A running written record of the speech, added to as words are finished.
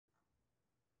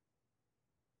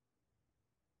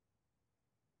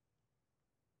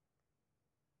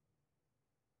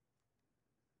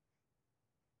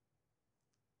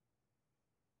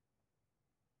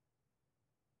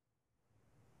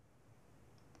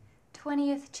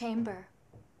20th Chamber.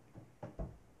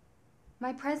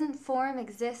 My present form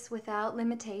exists without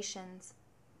limitations.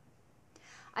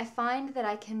 I find that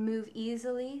I can move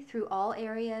easily through all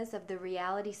areas of the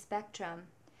reality spectrum,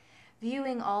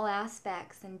 viewing all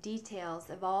aspects and details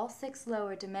of all 6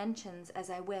 lower dimensions as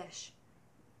I wish.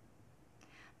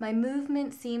 My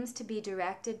movement seems to be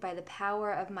directed by the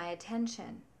power of my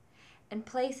attention and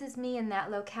places me in that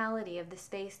locality of the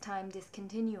space-time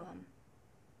discontinuum.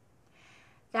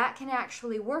 That can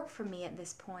actually work for me at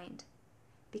this point,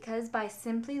 because by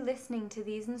simply listening to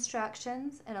these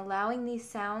instructions and allowing these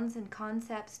sounds and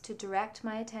concepts to direct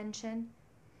my attention,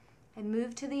 I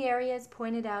move to the areas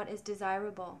pointed out as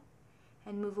desirable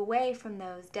and move away from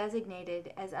those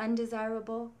designated as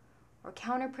undesirable or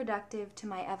counterproductive to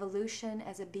my evolution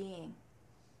as a being.